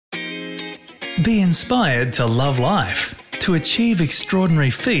Be inspired to love life, to achieve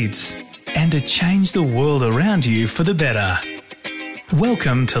extraordinary feats, and to change the world around you for the better.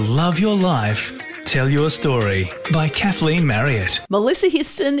 Welcome to Love Your Life, Tell Your Story by Kathleen Marriott. Melissa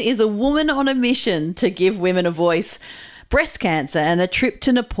Histon is a woman on a mission to give women a voice. Breast cancer and a trip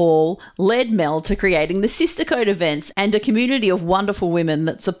to Nepal led Mel to creating the Sister Code events and a community of wonderful women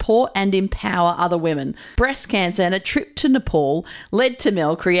that support and empower other women. Breast cancer and a trip to Nepal led to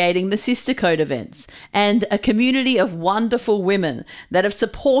Mel creating the Sister Code events and a community of wonderful women that have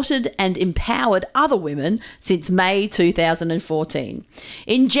supported and empowered other women since May 2014.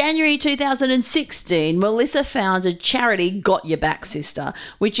 In January 2016, Melissa founded charity Got Your Back Sister,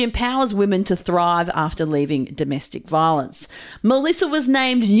 which empowers women to thrive after leaving domestic violence. Melissa was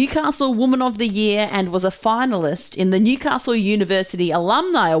named Newcastle Woman of the Year and was a finalist in the Newcastle University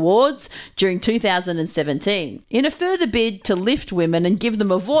Alumni Awards during 2017. In a further bid to lift women and give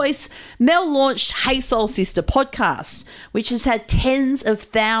them a voice, Mel launched Hey Soul Sister podcast, which has had tens of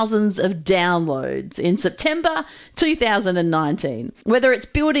thousands of downloads in September 2019. Whether it's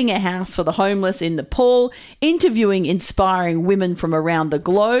building a house for the homeless in Nepal, interviewing inspiring women from around the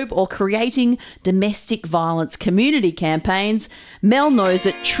globe, or creating domestic violence community campaigns, Mel knows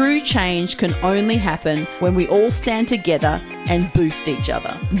that true change can only happen when we all stand together and boost each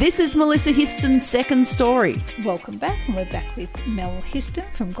other. This is Melissa Histon's second story. Welcome back, and we're back with Mel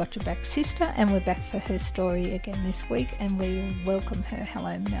Histon from Got Your Back Sister, and we're back for her story again this week, and we welcome her.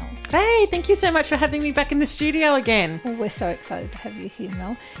 Hello, Mel. Hey, thank you so much for having me back in the studio again. Well, we're so excited to have you here,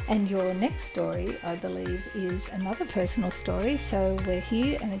 Mel. And your next story, I believe, is another personal story. So we're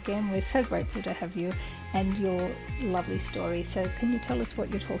here, and again, we're so grateful to have you and your lovely story. So can you tell us what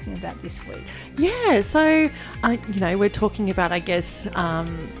you're talking about this week? Yeah, so, we're talking about, I guess,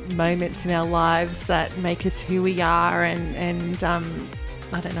 moments in our lives that make us who we are and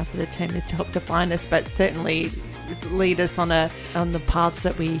I don't know if the term is to help define us, but certainly lead us on the paths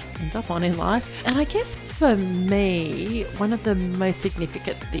that we end up on in life. And I guess for me, one of the most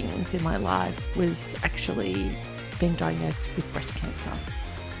significant things in my life was actually being diagnosed with breast cancer.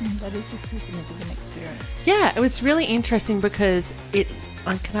 That is a significant experience. Yeah, it was really interesting because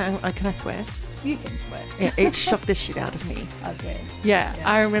can I swear? You can swear. It shocked the shit out of me. Okay. Yeah,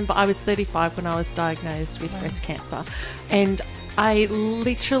 I remember I was 35 when I was diagnosed with breast cancer, and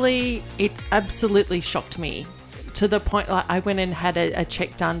it absolutely shocked me to the point like I went and had a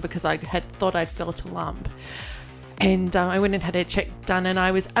check done because I had thought I'd felt a lump, and I went and had a check done, and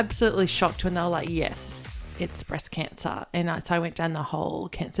I was absolutely shocked when they were like, yes, it's breast cancer. And so I went down the whole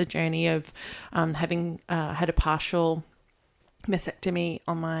cancer journey of having had a partial mastectomy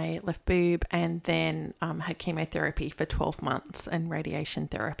on my left boob, and then had chemotherapy for 12 months and radiation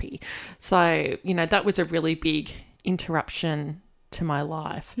therapy. So, that was a really big interruption to my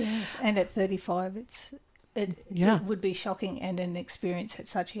life. Yes, and at 35, it would be shocking, and an experience at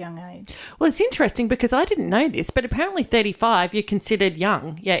such a young age. Well, it's interesting because I didn't know this, but apparently 35, you're considered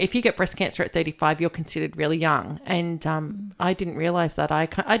young. Yeah, if you get breast cancer at 35, you're considered really young. And I didn't realise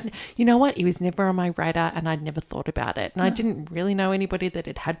that. You know what? It was never on my radar, and I'd never thought about it. And I didn't really know anybody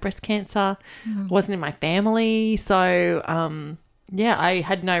that had breast cancer. It wasn't in my family. So, I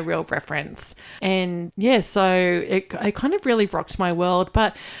had no real reference. And so it kind of really rocked my world.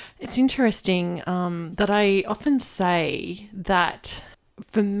 But it's interesting that I often say that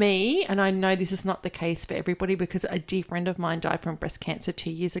for me, and I know this is not the case for everybody because a dear friend of mine died from breast cancer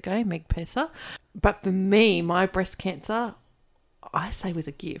 2 years ago, Meg Purser. But for me, my breast cancer, I say was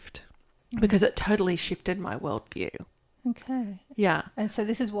a gift because it totally shifted my worldview. Okay. Yeah. And so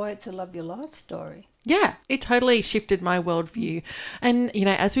this is why it's a Love Your Life story. Yeah, it totally shifted my worldview. And,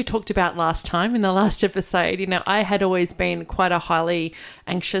 as we talked about last time in the last episode, I had always been quite a highly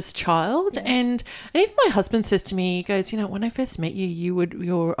anxious child. Yes. And even my husband says to me, he goes, when I first met you,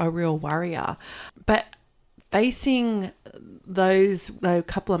 you're a real worrier. But facing those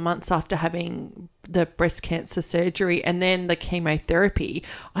couple of months after having the breast cancer surgery and then the chemotherapy,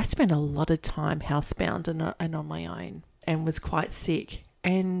 I spent a lot of time housebound and on my own and was quite sick.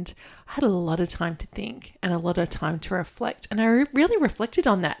 And I had a lot of time to think and a lot of time to reflect. And I really reflected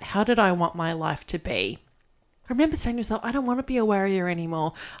on that. How did I want my life to be? I remember saying to myself, I don't want to be a worrier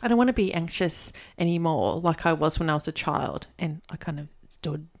anymore. I don't want to be anxious anymore like I was when I was a child. And I kind of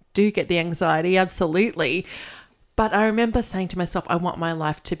still do get the anxiety, absolutely. But I remember saying to myself, I want my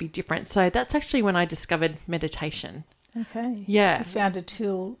life to be different. So that's actually when I discovered meditation. Okay. Yeah. You found a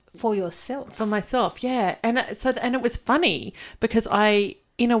tool for yourself. For myself, yeah. And it was funny because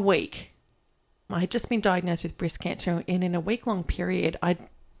in a week, I had just been diagnosed with breast cancer, and in a week-long period, I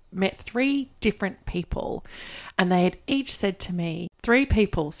met 3 different people, and they had each said to me, 3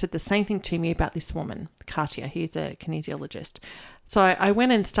 people said the same thing to me about this woman, Katia, who's a kinesiologist. So I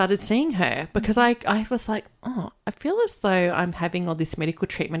went and started seeing her because I was like, oh, I feel as though I'm having all this medical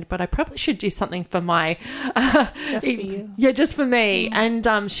treatment, but I probably should do something for my... Just for you. Yeah, just for me.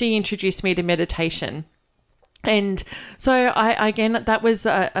 And she introduced me to meditation. And so that was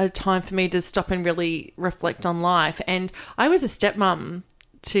a time for me to stop and really reflect on life. And I was a stepmom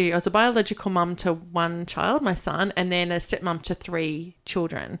I was a biological mum to 1 child, my son, and then a stepmom to 3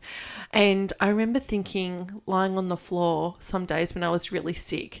 children. And I remember thinking, lying on the floor some days when I was really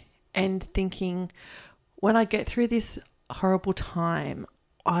sick and thinking, when I get through this horrible time,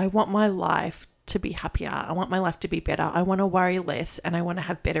 I want my life to be happier. I want my life to be better. I want to worry less, and I want to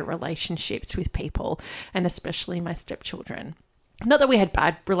have better relationships with people, and especially my stepchildren. Not that we had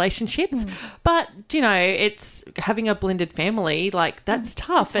bad relationships, but, it's having a blended family, like that's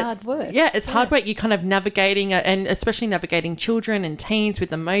tough. It's hard work. Yeah, it's hard work. You're kind of navigating, and especially navigating children and teens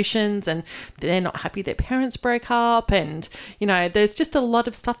with emotions, and they're not happy their parents broke up, and, there's just a lot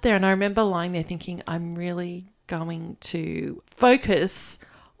of stuff there. And I remember lying there thinking, I'm really going to focus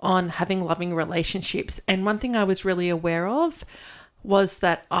on having loving relationships. And one thing I was really aware of was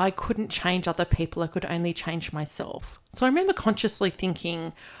that I couldn't change other people. I could only change myself. So I remember consciously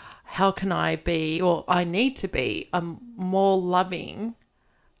thinking, how can I be, or I need to be, a more loving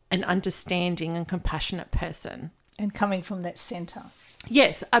and understanding and compassionate person. And coming from that centre.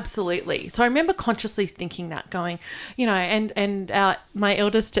 Yes, absolutely. So I remember consciously thinking that, going, my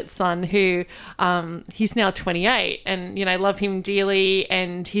eldest stepson, who he's now 28, and love him dearly,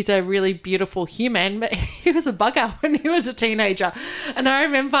 and he's a really beautiful human, but he was a bugger when he was a teenager. And I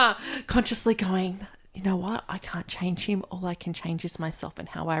remember consciously going, you know what? I can't change him. All I can change is myself and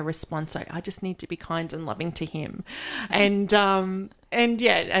how I respond. So I just need to be kind and loving to him. And now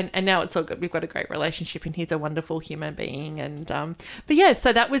it's all good. We've got a great relationship, and he's a wonderful human being. And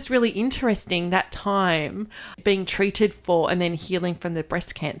so that was really interesting, that time being treated for and then healing from the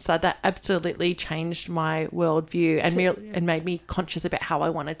breast cancer. That absolutely changed my worldview and made me conscious about how I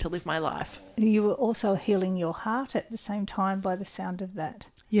wanted to live my life. You were also healing your heart at the same time by the sound of that.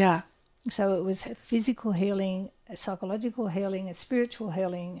 Yeah. So it was a physical healing, a psychological healing, a spiritual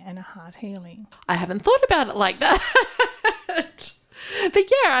healing, and a heart healing. I haven't thought about it like that. But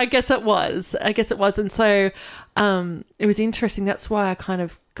yeah, I guess it was. And so it was interesting. That's why I kind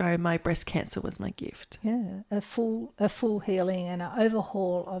of go, my breast cancer was my gift. Yeah, a full healing and an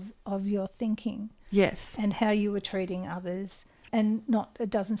overhaul of your thinking. Yes. And how you were treating others. And it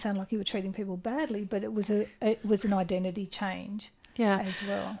doesn't sound like you were treating people badly, but it was an identity change. Yeah. As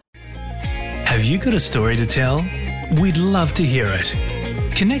well. Have you got a story to tell? We'd love to hear it.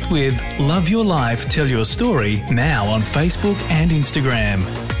 Connect with Love Your Life, Tell Your Story now on Facebook and Instagram.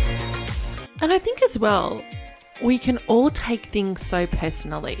 And I think as well, we can all take things so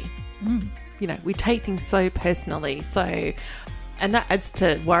personally. We take things so personally. So, and that adds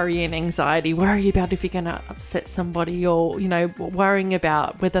to worry and anxiety. Worry about if you're going to upset somebody, or, worrying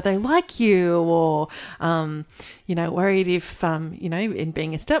about whether they like you, or, worried if, in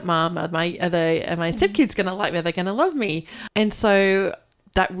being a stepmom, are my stepkids going to like me? Are they going to love me? And so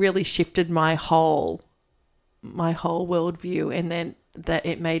that really shifted my whole worldview. And then that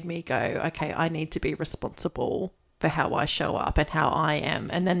it made me go, okay, I need to be responsible for how I show up and how I am.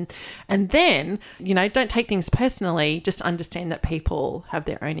 And then, don't take things personally, just understand that people have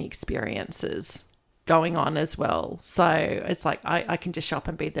their own experiences going on as well. So it's like, I can just show up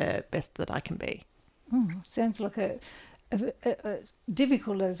and be the best that I can be. Sounds like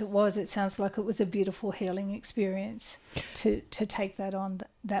difficult as it was, it sounds like it was a beautiful healing experience to take that on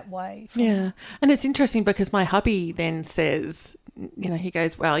that way. Yeah. And it's interesting because my hubby then says, he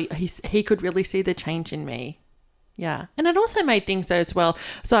goes, well, he could really see the change in me. Yeah. And it also made things so as well.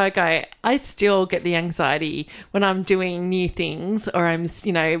 So I still get the anxiety when I'm doing new things, or I'm,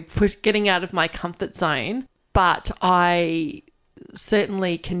 getting out of my comfort zone, but I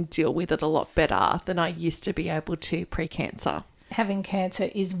certainly can deal with it a lot better than I used to be able to pre-cancer. Having cancer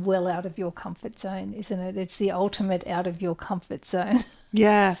is well out of your comfort zone, isn't it? It's the ultimate out of your comfort zone.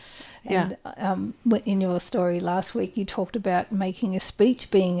 Yeah. And in your story last week, you talked about making a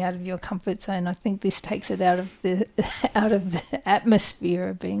speech being out of your comfort zone. I think this takes it out of the atmosphere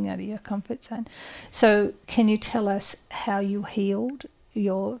of being out of your comfort zone. So, can you tell us how you healed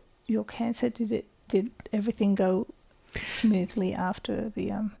your cancer? Did everything go smoothly after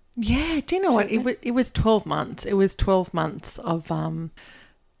the? Yeah. Do you know treatment? What? It was 12 months. It was 12 months of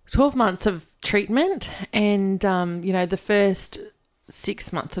 12 months of treatment, and the first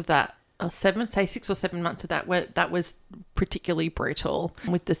 6 months of that 6 or 7 months of that where that was particularly brutal.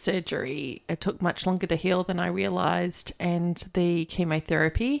 With the surgery, it took much longer to heal than I realised, and the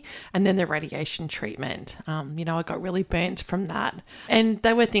chemotherapy and then the radiation treatment. I got really burnt from that. And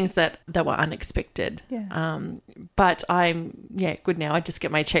they were things that were unexpected. Yeah. But I'm, good now. I just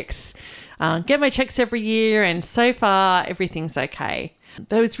get my checks every year, and so far everything's okay.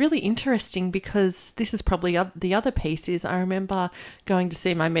 But it was really interesting because this is probably the other piece is I remember going to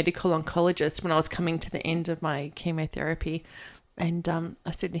see my medical oncologist when I was coming to the end of my chemotherapy, and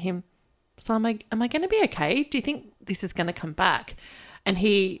I said to him, so am I going to be okay? Do you think this is going to come back? And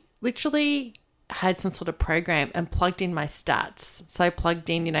he literally had some sort of program and plugged in my stats. So plugged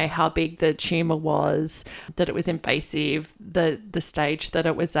in, how big the tumour was, that it was invasive, the stage that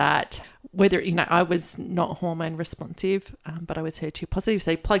it was at, whether, I was not hormone responsive, but I was HER2 positive.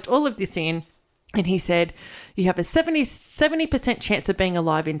 So he plugged all of this in and he said, you have a 70% chance of being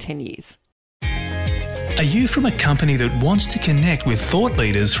alive in 10 years. Are you from a company that wants to connect with thought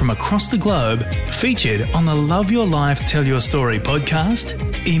leaders from across the globe? Featured on the Love Your Life, Tell Your Story podcast?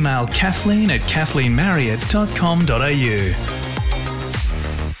 Email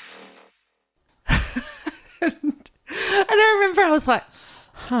kathleen@kathleenmarriott.com.au. And I remember I was like,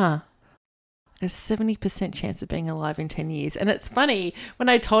 a 70% chance of being alive in 10 years. And it's funny, when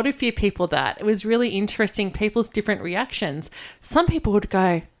I told a few people that, it was really interesting, people's different reactions. Some people would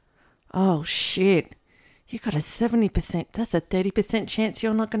go, oh, shit, you got a 70%, that's a 30% chance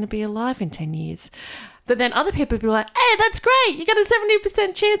you're not going to be alive in 10 years. But then other people would be like, hey, that's great, you got a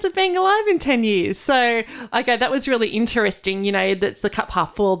 70% chance of being alive in 10 years. So I go, that was really interesting, that's the cup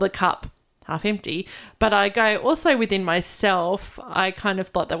half full, the cup half empty. But I go, also within myself, I kind of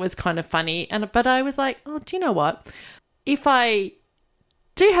thought that was kind of funny. But I was like, oh, do you know what? If I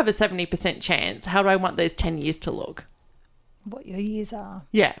do have a 70% chance, how do I want those 10 years to look? What your years are.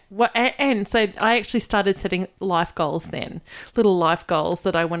 Yeah. And so I actually started setting life goals then, little life goals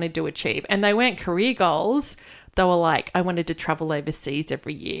that I wanted to achieve. And they weren't career goals. They were like, I wanted to travel overseas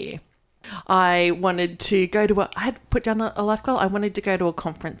every year. I wanted to go to I had put down a life goal. I wanted to go to a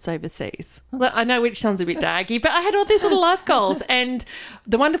conference overseas. Well, I know, which sounds a bit daggy, but I had all these little life goals. And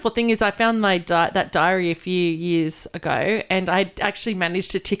the wonderful thing is I found my that diary a few years ago, and I actually managed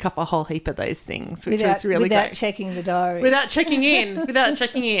to tick off a whole heap of those things, which was really great. Without checking the diary. Without checking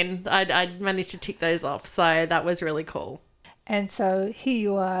in, I managed to tick those off. So that was really cool. And so here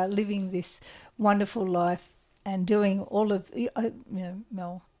you are living this wonderful life and doing all of,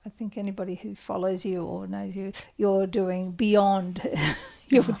 Mel, I think anybody who follows you or knows you, you're doing beyond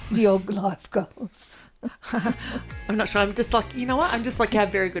your life goals. I'm not sure. I'm just like, you know what? I'm just like, I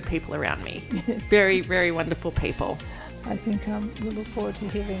have very good people around me. Very, very wonderful people. I think we look forward to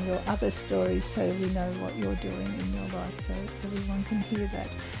hearing your other stories so we know what you're doing in your life so everyone can hear that.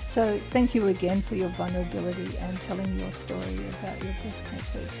 So thank you again for your vulnerability and telling your story about your breast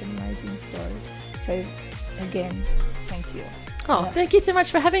cancer. It's an amazing story. So again, thank you. Oh, thank you so much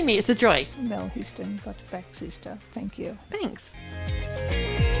for having me. It's a joy. Mel Histon, got your back, sister. Thank you. Thanks.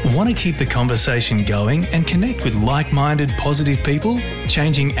 Want to keep the conversation going and connect with like-minded, positive people,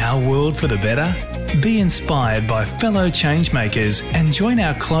 changing our world for the better? Be inspired by fellow changemakers and join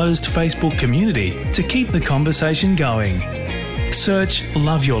our closed Facebook community to keep the conversation going. Search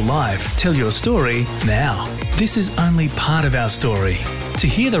Love Your Life, Tell Your Story now. This is only part of our story. To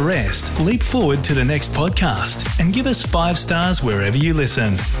hear the rest, leap forward to the next podcast and give us 5 stars wherever you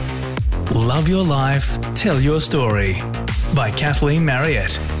listen. Love Your Life, Tell Your Story by Kathleen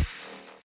Marriott.